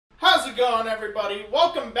it going, everybody?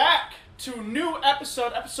 Welcome back to new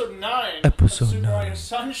episode 9 Episode of Super 9. Mario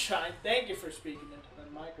Sunshine. Thank you for speaking into the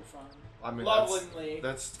microphone. I mean, lovingly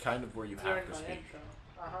that's kind of where you during have to my speak.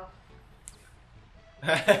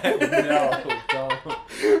 intro. No,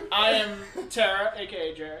 don't. I am Tara,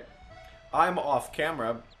 aka Jared. I'm off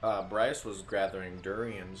camera. Bryce was gathering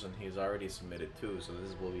durians, and he's already submitted two, so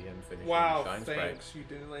this will be him finishing Wow, the shine thanks. spikes. You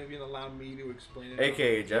didn't even allow me to explain it.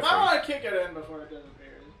 AKA I Jeffrey. want to kick it in before it disappears.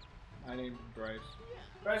 My name's Bryce.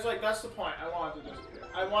 But it's like, that's the point. I want it to disappear.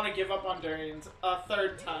 I want to give up on durians a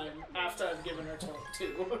third time after I've given her two.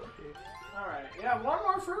 Alright, yeah, one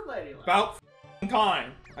more fruit lady left. About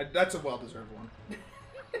time. That's a well-deserved one.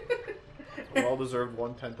 A well-deserved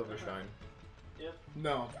 1/10 of a shine. Yep.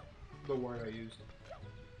 No, the word I used.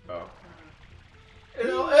 Oh.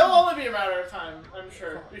 It'll only be a matter of time, I'm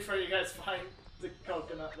sure, before you guys find the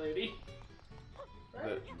coconut lady.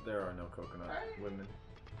 Right? There are no coconut Right. women.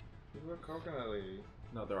 You're a coconut lady.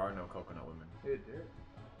 No, there are no coconut women. It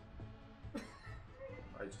did.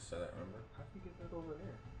 I just said that, remember? How'd you get that over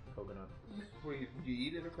there? Coconut. Well, you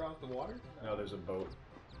eat it across the water? No, there's a boat.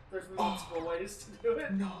 There's multiple ways to do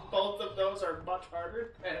it. No. Both of those are much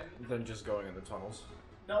harder than... Then just going in the tunnels.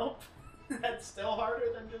 Nope. That's still harder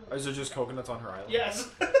than just... Is there just coconuts on her island? Yes.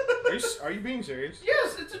 Are you being serious?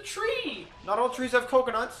 Yes, it's a tree. Not all trees have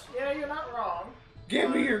coconuts. Yeah, you're not wrong.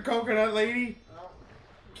 Give me your coconut lady. Well,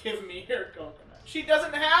 give me your coconut. She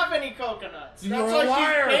doesn't have any coconuts. You're That's a why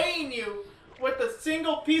liar. she's paying you with a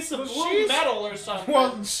single piece of Well, blue she's- metal or something.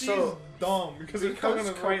 Well, she's So- dumb because there's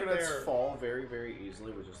coconuts right there. fall very, very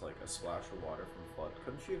easily with just like a splash of water from flood.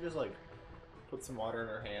 Couldn't she have just like put some water in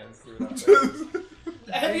her hands through that thing?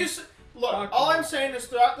 Have you look, all I'm saying is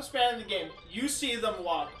throughout the span of the game, you see them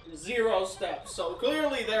walk 0 steps. So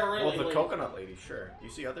clearly they're really Well, the late. coconut lady, sure. You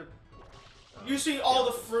see other... You see all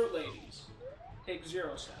the fruit ladies take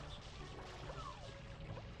 0 steps.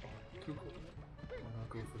 I'll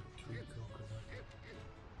go for 3 coconut.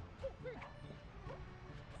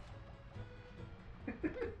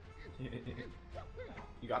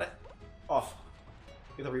 You got it? Off.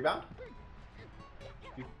 Get the rebound?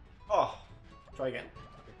 Oh! Try again.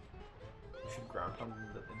 You should ground pound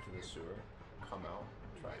into the sewer, come out,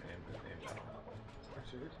 and try and aim that.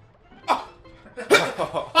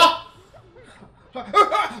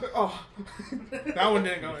 Oh, that one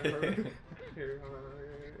didn't go in perfect. Here,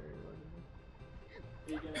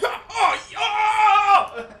 You get it. oh,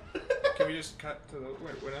 yeah! Can we just cut to the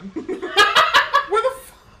wait, I'm where the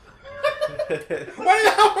fuck? Why did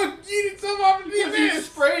that one eat itself off and Because you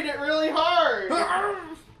sprayed it really hard.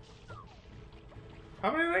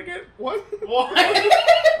 How many did I get? One. What?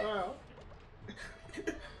 Wow.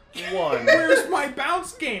 1. Where's my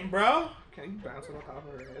bounce game, bro? Can you bounce on the top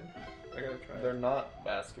of her head? I gotta try. They're not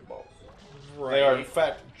basketballs. right. They are, in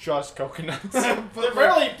fact, just coconuts. They're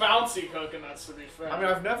really bouncy coconuts, to be fair. I mean,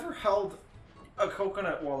 I've never held a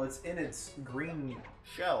coconut while it's in its green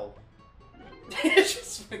shell. It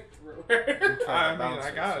just went through her. I mean, Bounce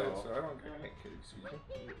I got it, so- so I don't care. Excuse me.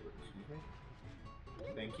 Excuse me.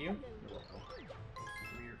 Thank you. You're welcome.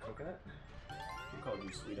 Give me your coconut. We called you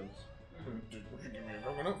Sweetums. Would you give me a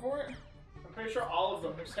coconut for it? I'm pretty sure all of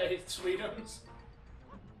them say Sweetums.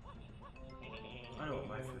 I know what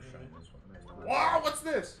my first shine is. Wow, what's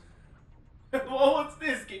this? Well, what's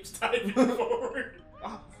this? Keeps diving forward.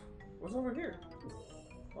 Ah, what's over here?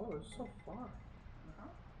 Oh, it's so far.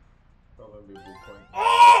 Probably blue coin.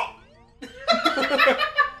 Oh!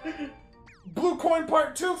 Blue coin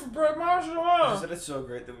part 2 for Brett Marshall. Isn't it so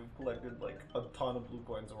great that we've collected like a ton of blue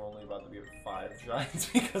coins and we're only about to be at 5 shines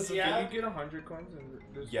because of Yeah. Can you get 100 coins in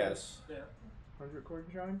this? Yes. Yeah, 100 coin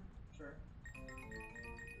shine? sure.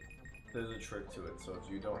 There's a trick to it, so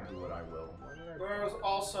if you don't do it, I will. Why did I There's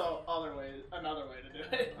also another way to do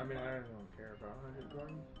it. I mean, I don't care about 100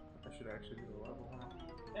 coins. I should actually do a level, huh?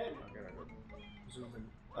 Maybe. I gotta go zoom in.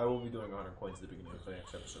 I will be doing 100 coins at the beginning of the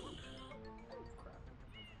next episode.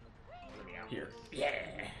 Crap. Here. Yeah.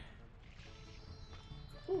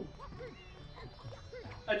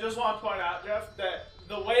 I just want to point out, Jeff, that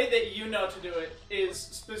the way that you know to do it is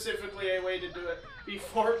specifically a way to do it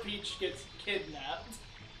before Peach gets kidnapped.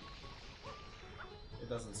 It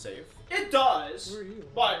doesn't save. It does, Where are you?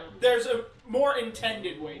 but there's a more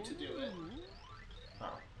intended way to do it. Oh.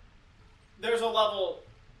 There's a level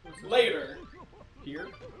later Here?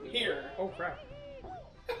 here. Oh crap.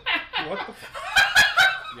 What the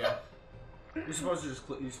f- Yeah. You're supposed to just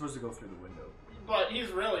you're supposed to go through the window. But he's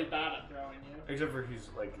really bad at throwing you. Except for he's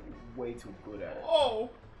like way too good at it. Oh!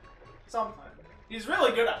 Sometimes. He's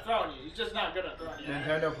really good at throwing you. He's just not good at throwing you.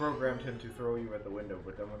 Nintendo programmed him to throw you at the window,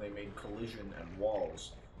 but then when they made collision and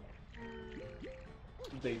walls,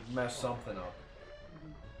 They messed something up.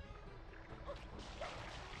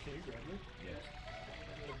 Can you grab me? Yes.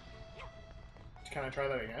 Can I try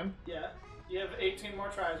that again? Yeah. You have 18 more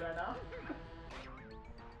tries right now.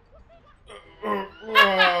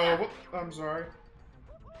 I'm sorry.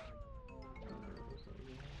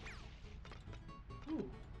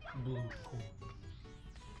 Blue.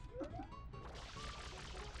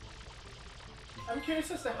 I'm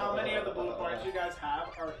curious as to how many of the blue coins you guys have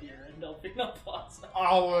are here in Delfino Plaza.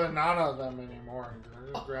 Oh, none of them anymore.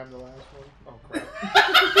 I just grabbed the last one. Oh crap.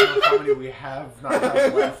 I don't know how many we have not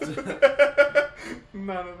have left.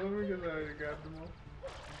 None of them because I already grabbed them all.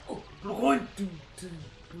 Oh, blue coin!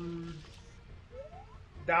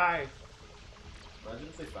 Die. Imagine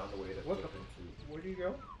if they found a way to What flip the- into... Where do you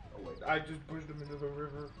go? Oh wait. I just pushed him into the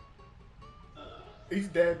river. He's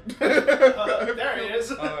dead. There he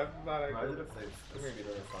is. I thought I Imagine could. if they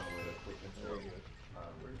speedrunner found a way to flip into Very a good.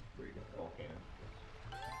 Where you go? volcano.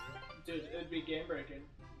 Dude, it'd be game breaking.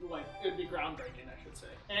 Like, it'd be groundbreaking, I should say.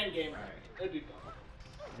 And game breaking. It'd be fun.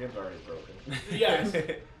 The game's already broken. Yes.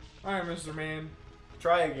 Alright, Mr. Man.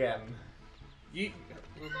 Try again. Yeet.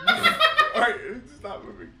 Alright, stop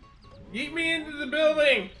moving. Yeet me into the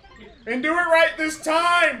building! And do it right this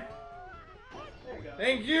time! There you go.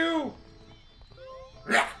 Thank you!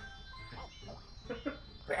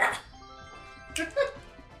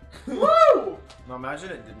 Woo! Now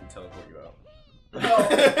imagine it didn't teleport you out.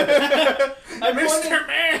 Oh. I'm Mr.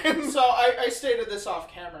 Man! So I stated this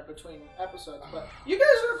off camera between episodes, but you guys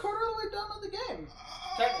are a quarter of the way done with the game.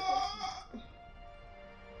 Technically.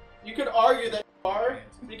 You could argue that you are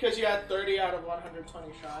because you had 30 out of 120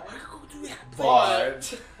 shines.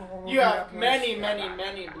 But you have many, many,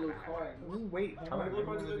 many blue coins. Wait, How many blue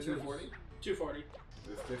coins is it? 240? 240.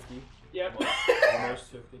 50? Yep. Almost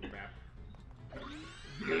 50.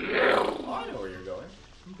 Oh, I know where you're going.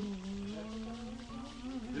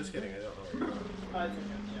 Just kidding, I don't know where you're going. I think,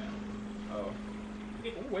 yeah. Oh.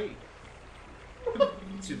 Oh, wait.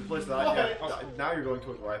 See, the place that now you're going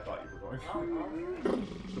towards where I thought you were going.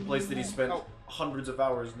 The place that he spent hundreds of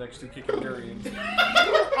hours next to kicking durians.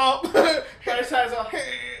 Oh, Bryce has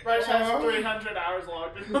 300 hours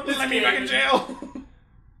logged. Let me back in jail!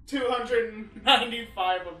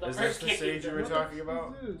 295 of them Is are this the kicking stage you were durians. talking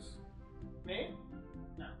about? Me?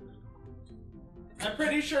 No. I'm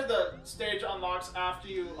pretty sure the stage unlocks after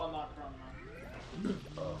you unlock Chrono.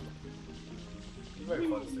 Oh. It's a very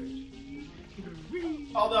fun stage.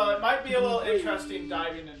 Although it might be a little interesting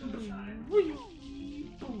diving into the shine. You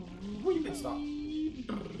can stop.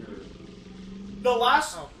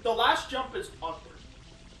 The last jump is awkward.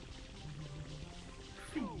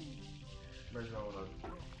 Imagine I wanna...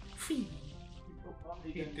 He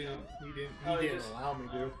He didn't just- allow me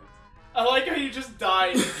to. I like how you just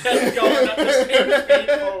died and kept going at the same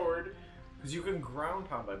speed forward. Because you can ground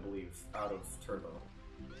pound, I believe, out of turbo.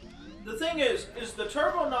 The thing is the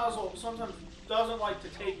turbo nozzle sometimes doesn't like to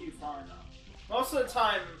take you far enough. Most of the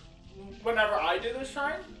time, whenever I do this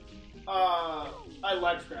shine, I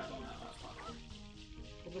ledge grab on that last one.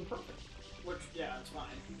 Well, then perfect. Which, yeah, it's fine.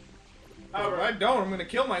 If However, I don't, I'm gonna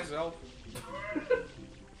kill myself.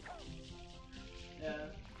 yeah.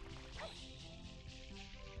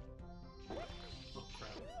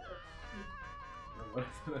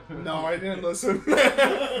 No, I didn't listen.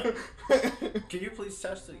 Can you please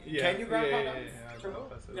test it? Yeah, Can you ground pound yeah, out yeah, of yeah, turbo?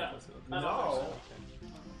 Yeah. No.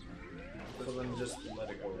 So then just let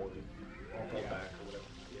it go, really. Or hold Yeah. back or whatever.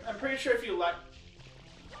 I'm pretty sure if you let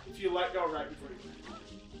go right before you land.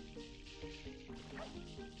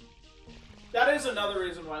 That is another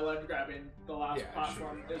reason why ledge grabbing the last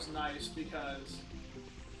platform is nice, because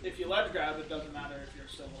if you ledge grab, it doesn't matter if you're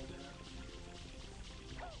still holding it.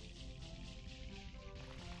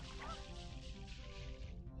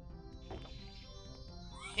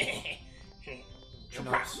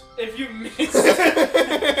 If you miss,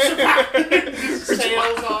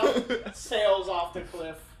 just sails off the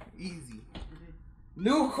cliff. Easy.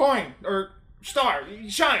 New coin or star,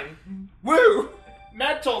 shine. Woo!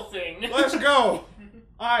 Metal thing. Let's go.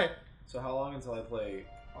 Aye. So how long until I play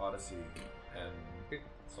Odyssey and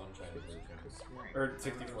Sunshine version? Or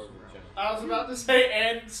 64 version? I was about to say,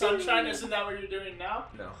 and Sunshine, isn't that what you're doing now?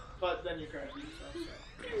 No. But then you corrected yourself.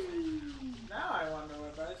 So. Now I wonder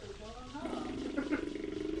what Bryce is going on.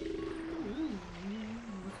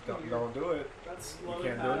 Don't do it. That's You slow.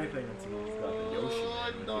 can't do anything until you've got the Yoshi.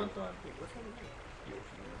 Man with Don't. you. Yoshi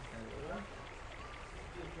Man.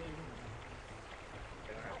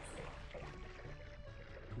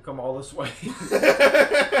 You come all this way.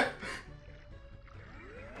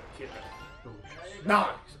 Nice.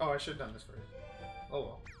 Oh, I should have done this first. Oh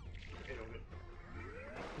well.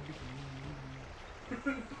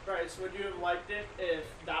 Bryce, would you have liked it if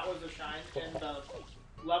that was a shine and the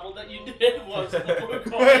level that you did was a blue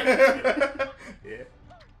coin? Yeah.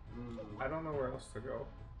 I don't know where else to go.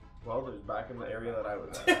 Well, there's back in the area that I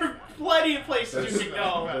was at. There are plenty of places you can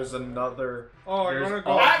go. There's another. Oh, you want to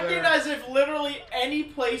go Acting there? as if literally any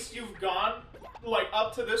place you've gone, like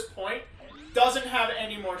up to this point, doesn't have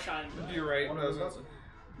any more shine. You're right. One of them doesn't.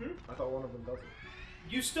 I thought one of them doesn't.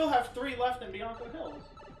 You still have 3 left in Beyond the Hills.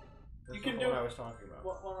 That's You can not do what it. I was talking about.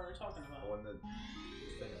 What are we talking The about? one that.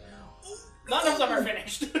 None of them are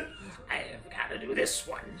finished. I've got to do this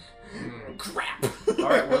one. Crap.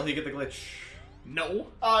 Alright, will he get the glitch? No.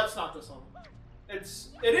 It's not this level. It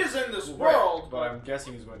is in this world, But I'm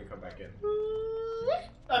guessing he's going to come back in.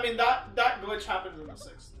 I mean that glitch happens in the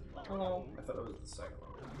 6th level. I thought it was the second one.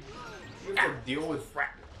 You have to deal with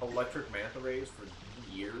electric manta rays for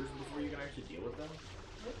years before you can actually deal with them?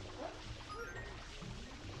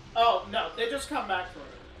 Oh no, they just come back for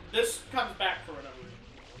it. This comes back for whatever reason.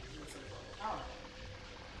 I don't know.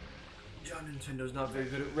 John Nintendo's not very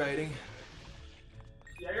good at writing.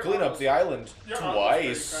 Yeah, your Clean up uncle's- the island your uncle's pretty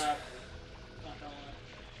twice. crap. Not gonna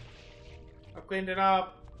lie. I cleaned it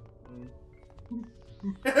up.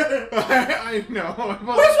 I know. Where's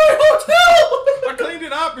my hotel? I cleaned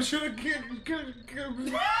it up. It should have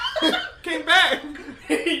came back.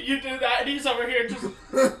 You do that, and he's over here just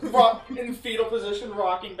in fetal position,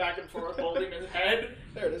 rocking back and forth, holding his head.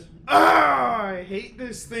 There it is. Ah, I hate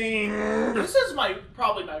this thing. This is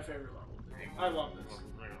probably my favorite level. I love this.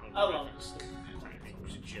 I love this thing.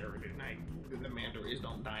 The manta rays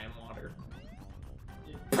don't die in water.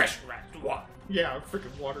 Pressurized water. Yeah,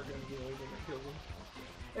 freaking water gun is the only thing that kills them.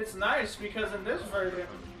 It's nice because in this version,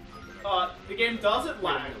 the game doesn't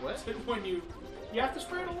lag when you have to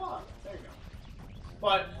spray it a lot. There you go.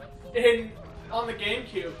 But on the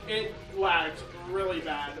GameCube, it lags really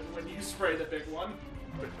bad when you spray the big one.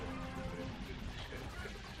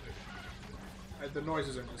 The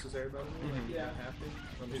noises are necessary, by the way. Yeah.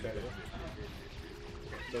 Understandable.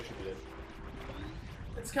 That should be it.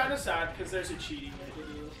 It's kind of sad because there's a cheating way to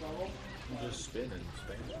do this level. You just spin and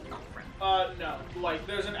spin. No. Like,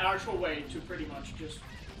 there's an actual way to pretty much just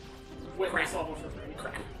win this level for free.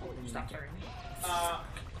 Stop tearing me.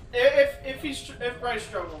 If Bryce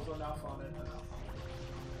struggles enough on it,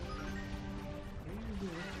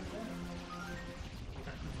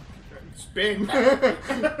 Spin.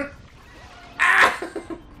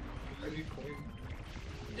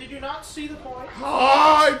 Did you not see the point?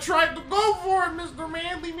 Oh, I tried to go for it, Mr.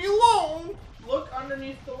 Man. Leave me alone. Look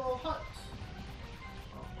underneath the little huts.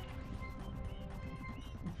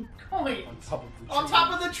 Point. On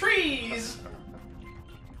top of the trees.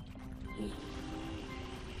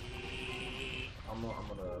 I'm gonna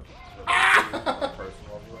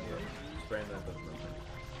personal level here. Spraying that doesn't matter.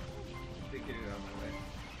 They get it on my way.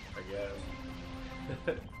 I guess.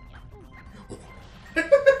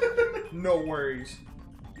 No worries.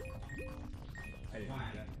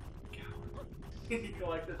 You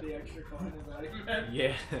collected the extra coin, is that what you meant?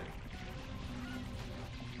 Yeah.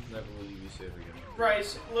 Never will you be safe again.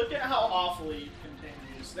 Bryce, look at how awfully you contain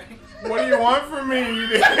these things. What do you want from me?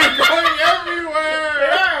 They're going everywhere. They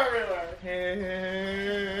are everywhere.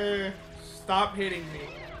 Hey, stop hitting me.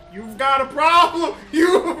 You've got a problem.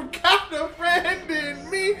 You've got a friend in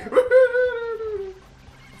me.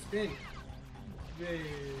 Spin. Spin.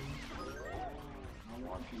 I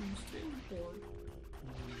want you to spin for it.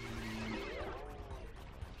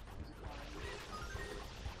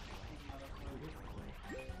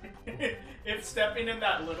 If stepping in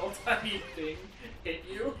that little tiny thing hit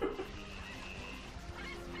you,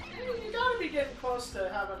 you gotta be getting close to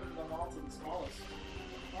having the Manta the smallest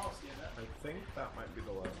unit. I think that might be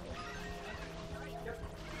the last one. Yep.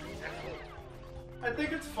 I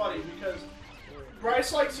think it's funny because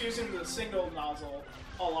Bryce likes using the single nozzle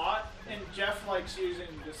a lot, and Jeff likes using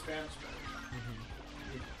the spam spray.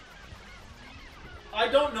 I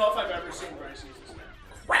don't know if I've ever seen Bryce use the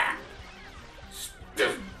spam.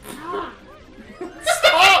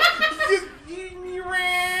 Stop! Just eat me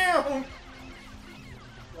around.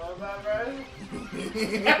 Love that, Bryce?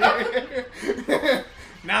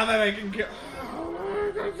 Now that I can get.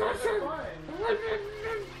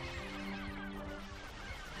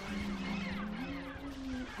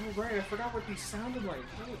 Oh right, I forgot what these sounded like.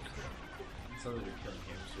 Oh. Sounds like you're killing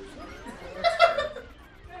hamsters.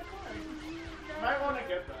 Might want to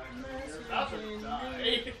get that. You're about to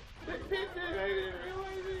die.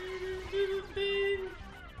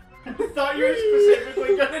 I thought you were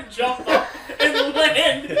specifically gonna jump up and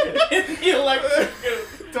land in the electric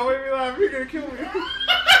goop. Don't make me laugh, you're gonna kill me.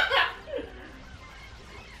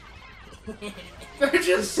 There's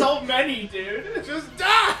just so many, dude. Just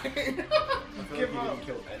die! I feel like Give he up. didn't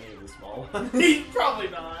kill any of the small ones. He's probably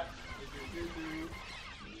not.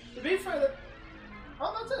 To be fair,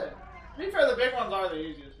 oh, that's it. To be fair, the big ones are the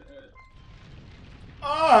easiest to hit.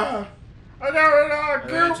 Ah! I never know, And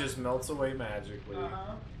then it just melts away magically.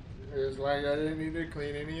 It's like I didn't need to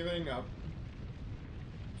clean anything up.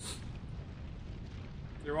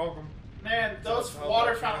 You're welcome. Man, those Just help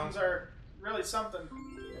water out, you know? fountains are really something.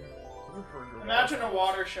 Imagine a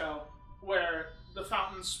water show where the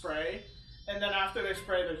fountains spray, and then after they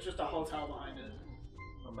spray, there's just a hotel behind it.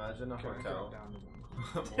 Imagine a hotel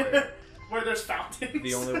Where, where there's fountains.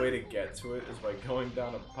 the only way to get to it is by going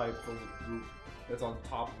down a pipe full of goop that's on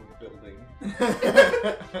top of a building.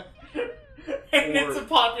 And it's a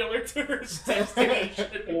popular tourist destination.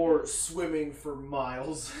 Or swimming for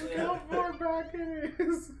miles. Yeah. How far back it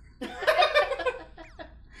is?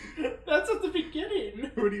 That's at the beginning.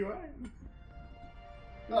 What do you want?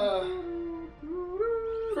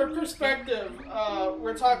 For perspective,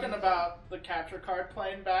 we're talking about the capture card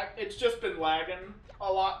playing back. It's just been lagging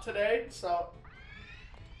a lot today, so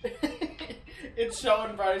it's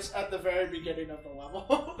showing Bryce at the very beginning of the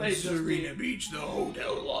level. They just Serena Beach, the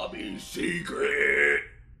hotel lobby secret.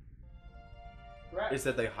 Right. It's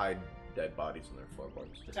that they hide dead bodies in their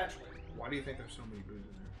floorboards. Potentially. Why do you think there's so many booze in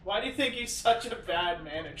there? Why do you think he's such a bad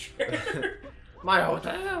manager? My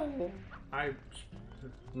hotel! I.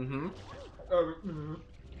 Mm-hmm.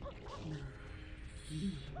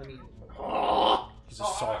 I mean, He's a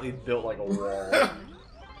salty built like a wall.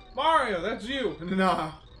 Mario, that's you.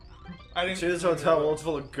 Nah, I didn't. See this hotel, well, it's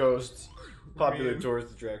full of ghosts. Popular Man.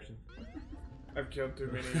 tourist attraction. I've killed too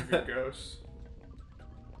many of your ghosts.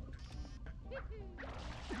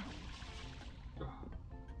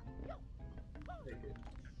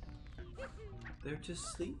 They're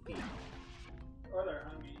just sleepy. Or they're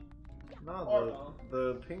hungry. No,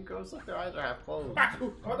 the pink ghosts, look, their eyes are half closed.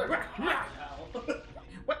 Or they're hell.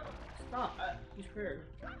 What? Stop. He's scared.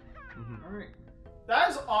 Mhm. Alright. That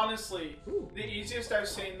is honestly the easiest I've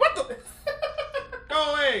seen. What the?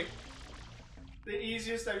 Go away! The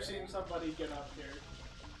easiest I've seen somebody get up here.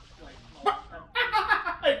 Like,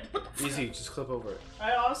 What? Easy, just clip over it.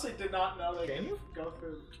 I honestly did not know they Can could you? go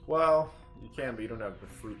through. Well, you can, but you don't have the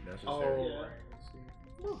fruit necessary. Oh, Yeah. right. I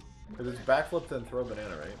see. Because it's backflip then throw a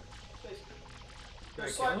banana, right? Basically. Can I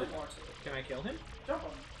There's kill slightly him? more to it. Can I kill him? Jump on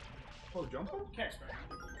him. Oh, jump him? You can't spray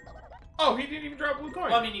him. Oh, he didn't even drop a blue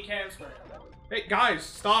coin. Well, I mean, you can spray him. Hey, guys,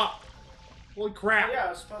 stop! Holy crap!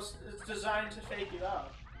 Yeah, it's designed to fake you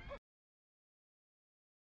out.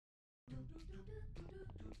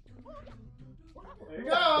 There you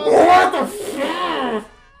go! What the f?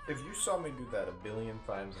 If you saw me do that a billion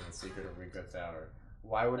times in the Secret of Rico Tower,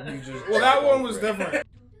 why wouldn't you just... Well, that jump one over was it? different.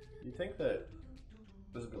 You think that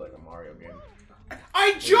this would be like a Mario game?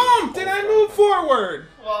 I jumped and I moved forward!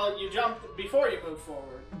 Well, you jumped before you moved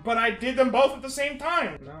forward. But I did them both at the same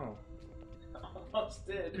time. No. Almost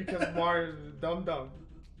did. Because Mario's dumb dumb.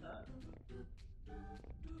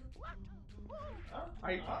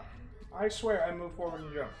 I swear I moved forward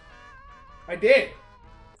and jumped. I did!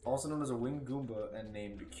 Also known as a winged Goomba and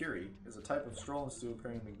named Curie, is a type of stroll and stew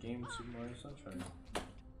appearing in the game Super Mario Sunshine.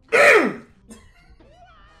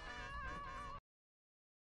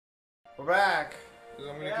 We're back! Because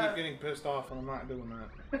I'm gonna Yeah. keep getting pissed off and I'm not doing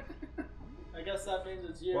that. I guess that means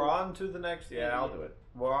it's you. We're on to the next... Yeah, I'll do it.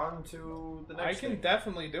 We're on to the I next can thing.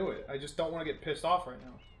 definitely do it. I just don't want to get pissed off right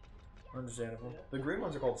now. Understandable. The green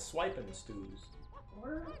ones are called swiping stews.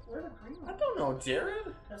 Where the green I one? don't know,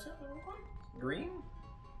 Jared? That's it, the one? Green?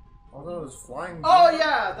 Although it's flying. Oh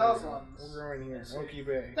yeah, those ones. We're going here. Oki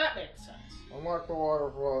Bay. That makes sense. Unlock the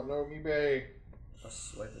waterfall at Oki Bay. A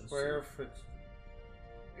swiping Where stew. if it's...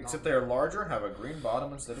 Except they are larger and have a green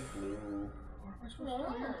bottom instead of blue. What am I supposed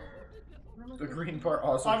to do? The green part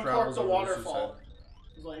also Uncork travels the over waterfall.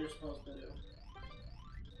 Is what you're supposed to do.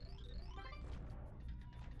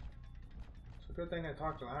 It's a good thing I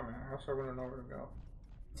talked to that man, or else I wouldn't know where to go.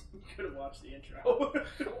 You could have watched the intro.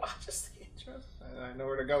 Watch just the intro. I know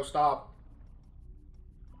where to go. Stop.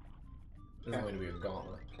 This is going to be a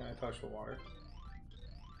gauntlet. Can I touch the water?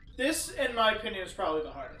 This, in my opinion, is probably the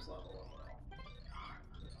hardest level overall.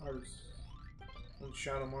 It's hard as... When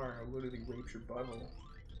Shadow Mario literally rapes your butthole.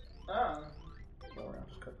 Oh. Don't worry, I'll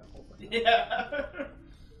just cut that whole thing. Yeah.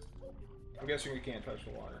 I'm guessing you can't touch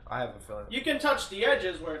the water. I have a feeling. You can touch the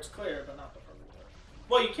edges where it's clear, but not the purple part.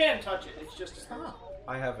 Well, you can touch it. It's just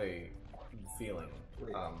I have a feeling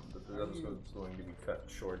that the episode is going to be cut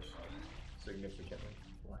short significantly.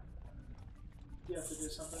 You have to do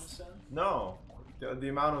something soon. No. The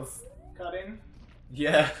amount of... Cutting.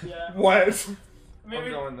 Yeah. Yeah. What? Maybe.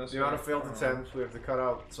 I'm going this The way. amount of failed attempts, we have to cut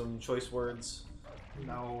out some choice words.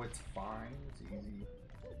 No, it's fine. It's easy.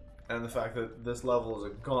 And the fact that this level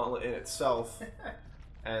is a gauntlet in itself.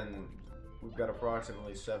 And we've got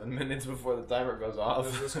approximately 7 minutes before the timer goes off.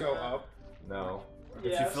 Does this go up? No.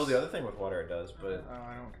 Yes. If you fill the other thing with water, it does, but... Oh,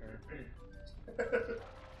 I don't care.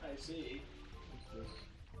 I see. What's this?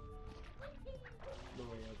 The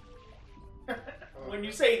way up. When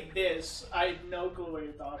you say this, I have no clue what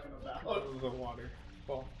you're talking about. Oh, the water.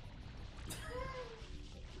 Fall.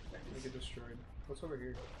 Make it destroyed. What's over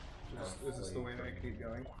here? Is this the way that I keep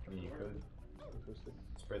going? I mean, you could.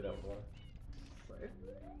 Spray that with water. Spray it?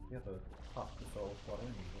 Yeah, the top to fill with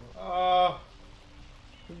water.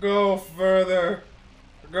 Go further.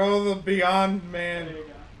 Go the beyond man. There you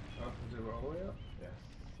go. Oh, is it all the way up? Yeah.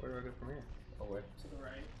 Where do I go from here? Away. To the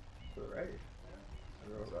right. To the right.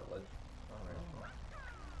 Where's that ledge?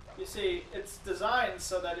 You see, it's designed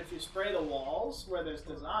so that if you spray the walls where there's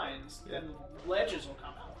designs, then ledges will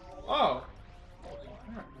come out. Oh!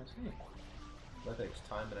 I see. That takes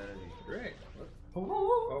time and energy. Great.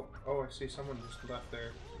 Oh, I see someone just left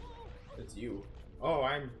there. It's you. Oh,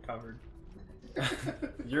 I'm covered.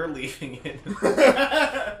 You're leaving it.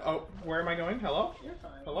 Oh, where am I going? Hello? You're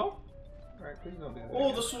fine. Hello? Alright, please don't do that. Oh,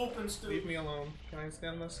 again. the swooping Leave stoop. me alone. Can I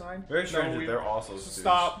stand on this sign? Very strange No, that they're also stews.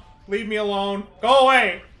 Stop. Leave me alone. Go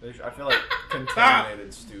away. I feel like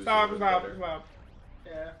contaminated stews. Stop, would stop, better. stop.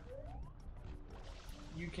 Yeah.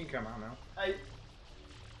 You can come out now. I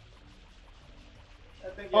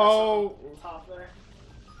think you Oh. have top there.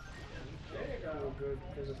 There you Oh, go. good.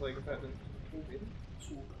 Because it's like if that didn't.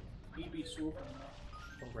 Swoop. BB swooping.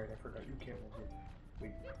 Oh, right. I forgot. You can't move it.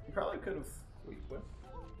 Wait. You probably could have Wait, what?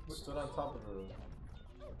 stood on top of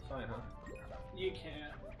the sign, huh? You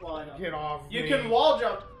can't. Well, I don't. Get off You me. can wall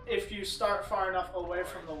jump if you start far enough away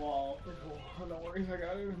from the wall. Oh, no worries. I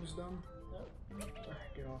got it. I'm just dumb. Alright,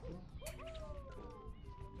 get off me.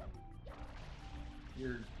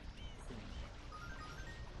 You're.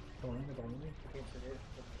 I can't say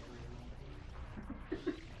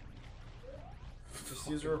it. Just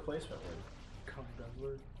use a replacement word. Come,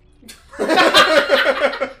 guzzler.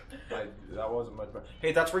 That wasn't much better.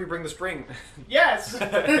 Hey, that's where you bring the spring. Yes!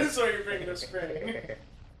 So you bring the spring.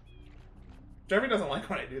 Jeremy doesn't like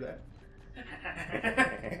when I do that.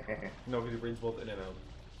 No, because he brings both in and out.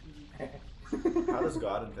 How does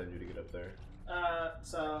God intend you to get up there?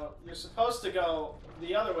 So you're supposed to go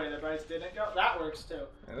the other way that Bryce didn't go. That works too.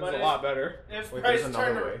 Yeah, But that's a lot better. If Wait, Bryce there's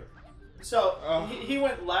turned another way. So Oh. he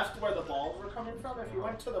went left where the balls were coming from. If you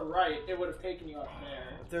went to the right, it would have taken you up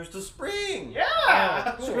there. There's the spring!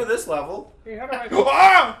 Yeah! Cool. Screw this level. Hey, how do I go?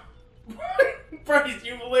 Ah! Bryce,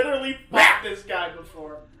 you literally fought this guy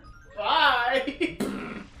before. Bye!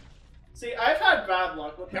 See, I've had bad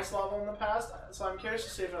luck with this level in the past, so I'm curious to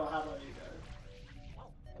see if it'll happen with you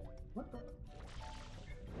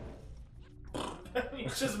guys.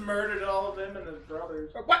 He's just murdered all of them and his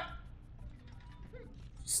brothers. What?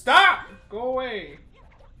 Stop! Go away.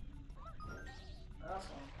 That's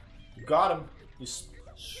one. You got him. It's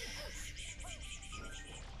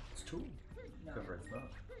two. No. Except for it's not.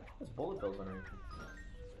 There's bullet bills underneath.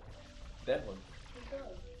 Dead one.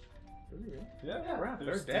 Yeah, Yeah. Crap, they're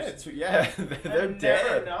There's dead. two, yeah, they're I've dead.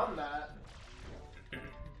 never known that.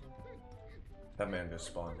 That man just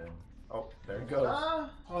spawned in. Oh, there it goes.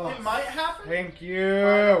 It might happen. Thank I don't you.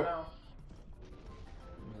 know.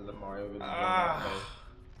 Is it the Mario video?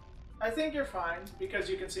 I think you're fine because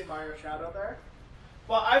you can see Mario's shadow there.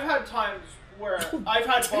 But I've had times where I've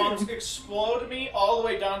had bombs explode me all the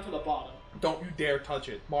way down to the bottom. Don't you dare touch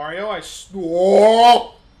it. Mario, I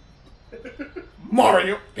swore.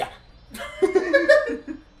 Mario. Yeah.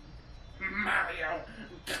 Mario.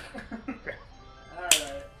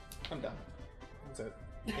 Alright. I'm done. That's it.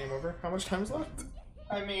 Game over. How much time is left?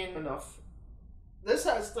 I mean, Enough. this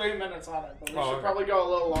has 3 minutes on it, but we Oh, should okay. probably go a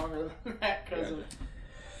little longer than that because Yeah. of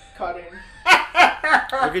cutting.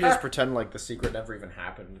 We could just pretend like the secret never even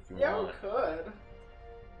happened if you Yeah, we want. could.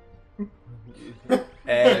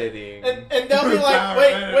 Editing. And they'll be like, Power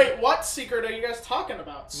wait, edit. wait, what secret are you guys talking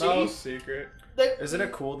about? See? No secret. Isn't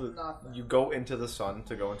it cool that Nothing. you go into the sun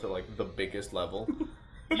to go into like the biggest level?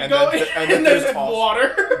 You And go then- in and then and there's there's also-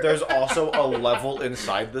 water. There's also a level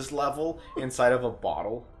inside this level, inside of a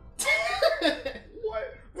bottle.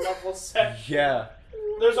 What? Level 7. Yeah.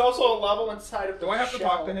 There's also a level inside of the Do I have to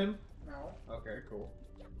talk to him? No. Okay, cool.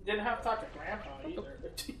 Didn't have to talk to Grandpa either.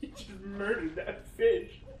 He just murdered that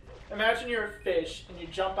fish. Imagine you're a fish and you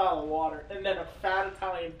jump out of the water and then a fat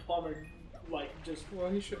Italian plumber like just Well,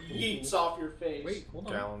 he should. eats off your face. Wait, hold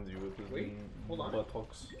on. Challenge you with his Wait, hold on.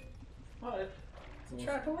 buttocks. What? It's a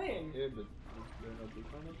trampoline. Yeah, but is there no blue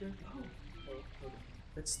line up here?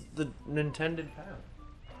 It's the intended path.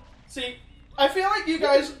 See, I feel like you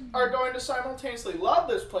guys are going to simultaneously love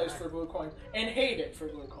this place for blue coins and hate it for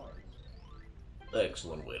blue coins.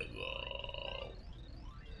 Excellent way to go.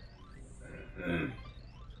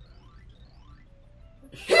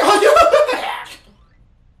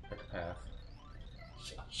 Like a path.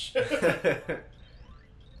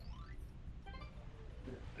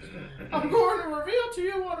 I'm going to reveal to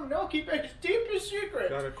you one of Milky Bay's deepest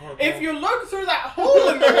secrets. If you look through that hole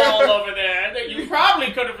in the wall over there that you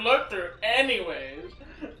probably could have looked through anyways,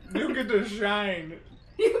 you get to shine.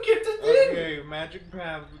 You get to dig. Okay, magic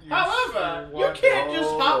path. However, you can't just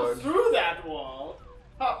hop through that wall.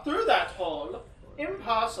 Hop through that hole.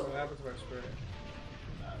 Impossible. What happens if I spray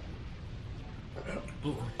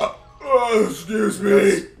it? Oh, excuse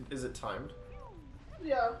me. Is it timed?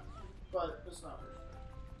 Yeah, but it's not.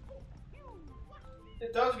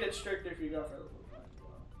 It does get strict if you go for the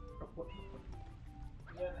blue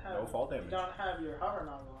coin. No fall damage. You don't have your hover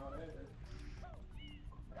nozzle on either.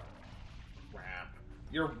 Crap.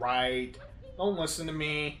 You're right. Don't listen to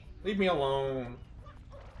me. Leave me alone.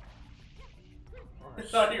 I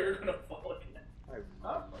thought you were gonna fall again.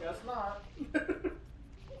 Oh, guess not.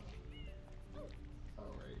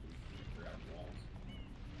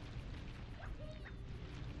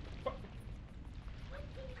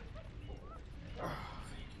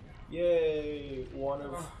 Yay! One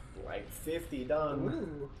of like 50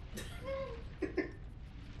 done.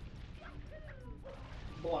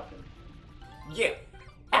 Blocking. Yeah.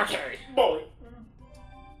 Okay. Boy.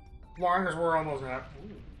 As long as we're almost at.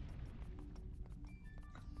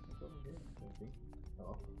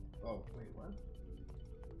 Oh, wait, what?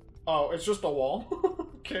 Oh, it's just a wall?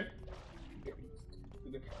 Okay.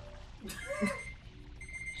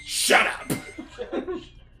 Shut up!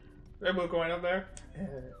 Red blue coin up there?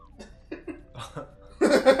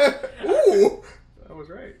 Ooh! That was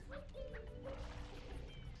right.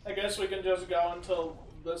 I guess we can just go until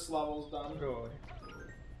this level's done. Go away.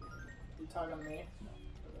 You talking to me?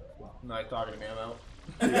 Not talking to me, I'm out.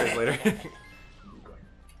 2 years later.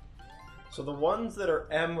 So the ones that are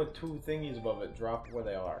M with 2 thingies above it drop where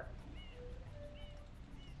they are.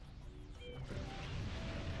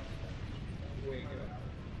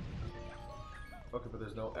 Okay, but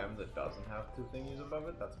there's no M that doesn't have 2 thingies above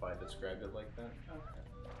it? That's why I described it like that. Okay.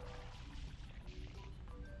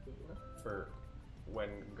 For when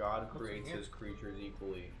God creates his creatures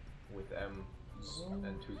equally with M's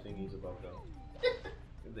and 2 thingies above them,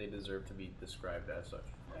 they deserve to be described as such.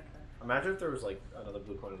 Okay. Imagine if there was like another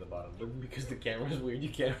blue coin at the bottom, but because the camera's weird, you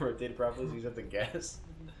can't rotate it properly, so you just have to guess.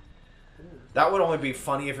 That would only be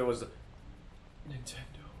funny if it was Nintendo.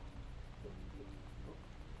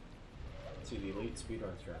 See, the elite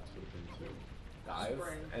speedrun strats would have been to dive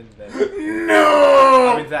and then. No!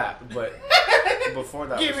 I mean that, but before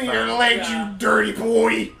that. Give was me your found. legs, you dirty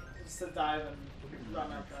boy! Just to dive and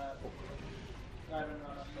run up that. Dive and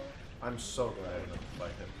run up there. I'm so glad I didn't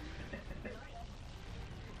fight him.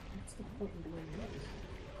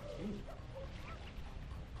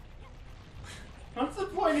 What's the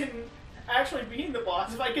point in actually being the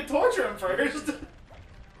boss if I can torture him first?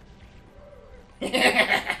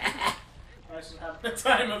 I should have the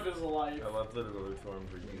time of his life. I love that the other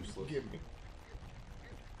forms are useless. Give me.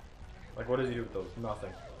 Like, what does he do with those?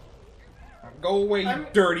 Nothing. Go away, you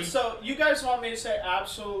dirty. So, you guys want me to say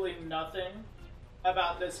absolutely nothing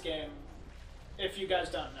about this game if you guys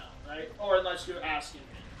don't know, right? Or unless you're asking me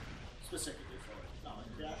specifically for knowledge,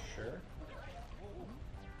 yeah? Sure.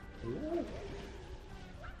 Ooh.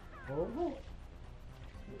 Oh.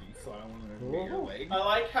 You thought I wanted to be your leg? I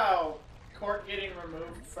like how Cork getting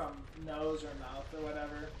removed from nose or mouth or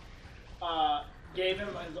whatever gave him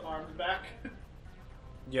his arms back.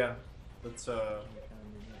 Yeah. It's a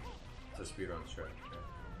speedrun strat.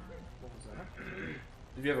 What was that?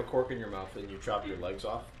 If you have a cork in your mouth and you chop your legs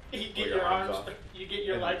off, You or get your arms, off, you get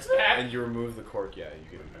your and- legs back. and you remove the cork, yeah, you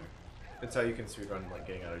get them back. That's how you can speedrun, like,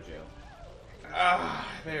 getting out of jail. Ah,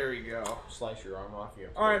 there we go. Slice your arm off, you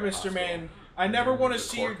have to Alright, go to the Mr. hospital. Man. I never want to With the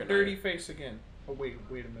see your cork and dirty knife. face again. Oh, wait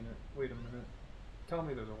a minute. Wait a minute. Tell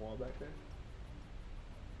me there's a wall back there.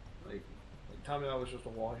 Like tell me that was just a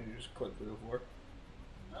wall and you just clipped through the floor.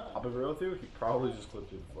 I'll be real with you, he probably just clipped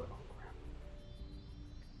through the foot.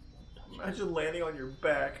 Imagine landing on your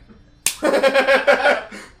back.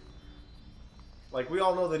 Like, we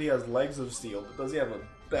all know that he has legs of steel, but does he have a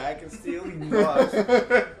back of steel? He must.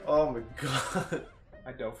 Oh my god.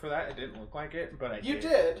 I dove for that. It didn't look like it, but I You did.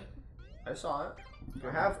 did. I saw it. You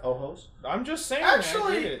have Ohos. I'm just saying. I did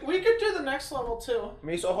Actually, it. we could do the next level too.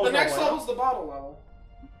 Means Ohos The next don't level's the bottle level.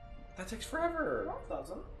 That takes forever. No, it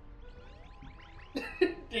doesn't.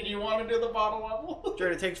 Did you want to do the bottle level?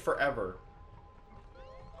 Jared, it takes forever.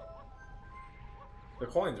 The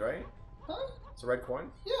coins, right? Huh? It's a red coin?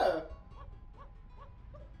 Yeah.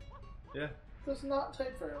 It does not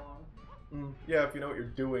take very long. Yeah, if you know what you're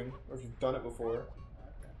doing, or if you've done it before.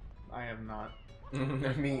 I have not.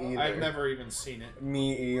 Me either. I've never even seen it.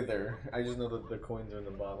 Me either. I just know that the coins are in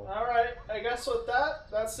the bottle. Alright, I guess with that,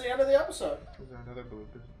 that's the end of the episode. Is there another blue?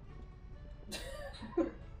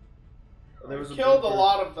 There was Killed a blooper.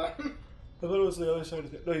 lot of them. I thought it was the other side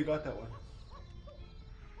of it. No, you got that one.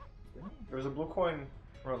 There was a blue coin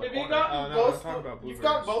around the Have you corner. gotten no, both? I'm talking about You've bluebirds.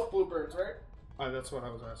 got both bluebirds, right? That's what I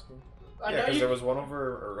was asking. I Yeah, know because you. there was one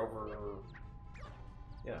over.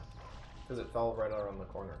 Yeah, because it fell right around the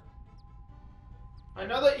corner. I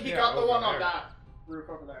know that he Yeah, got the over one on there. that roof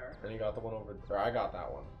over there. And you got the one over. Or I got that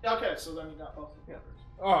one. Okay, so then you got both. Yeah.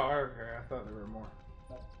 Oh, okay. I thought there were more.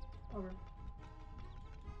 Okay.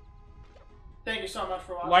 Thank you so much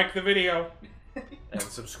for watching. Like the video. And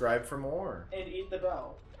subscribe for more. And eat the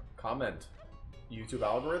bell. Comment. YouTube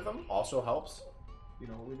algorithm also helps. You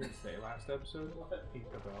know what we didn't say last episode? What? Eat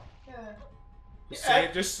the bell. Yeah. Just say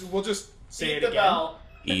it. We'll just say Eat it the again. bell.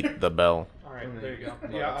 Eat the bell. All right, there you go.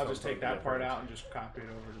 No, Yeah, that I'll just sounds take that totally part different. out and just copy it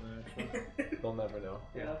over to the next one. They'll never know.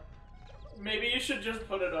 Yeah. Maybe you should just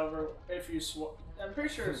put it over if you swore. I'm pretty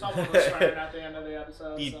sure someone was swearing at the end of the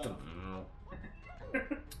episode. Eat so. the.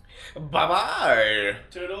 Bye bye.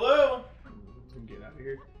 Toodaloo. Get out of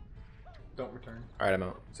here. Don't return. Alright, I'm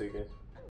out. See you guys.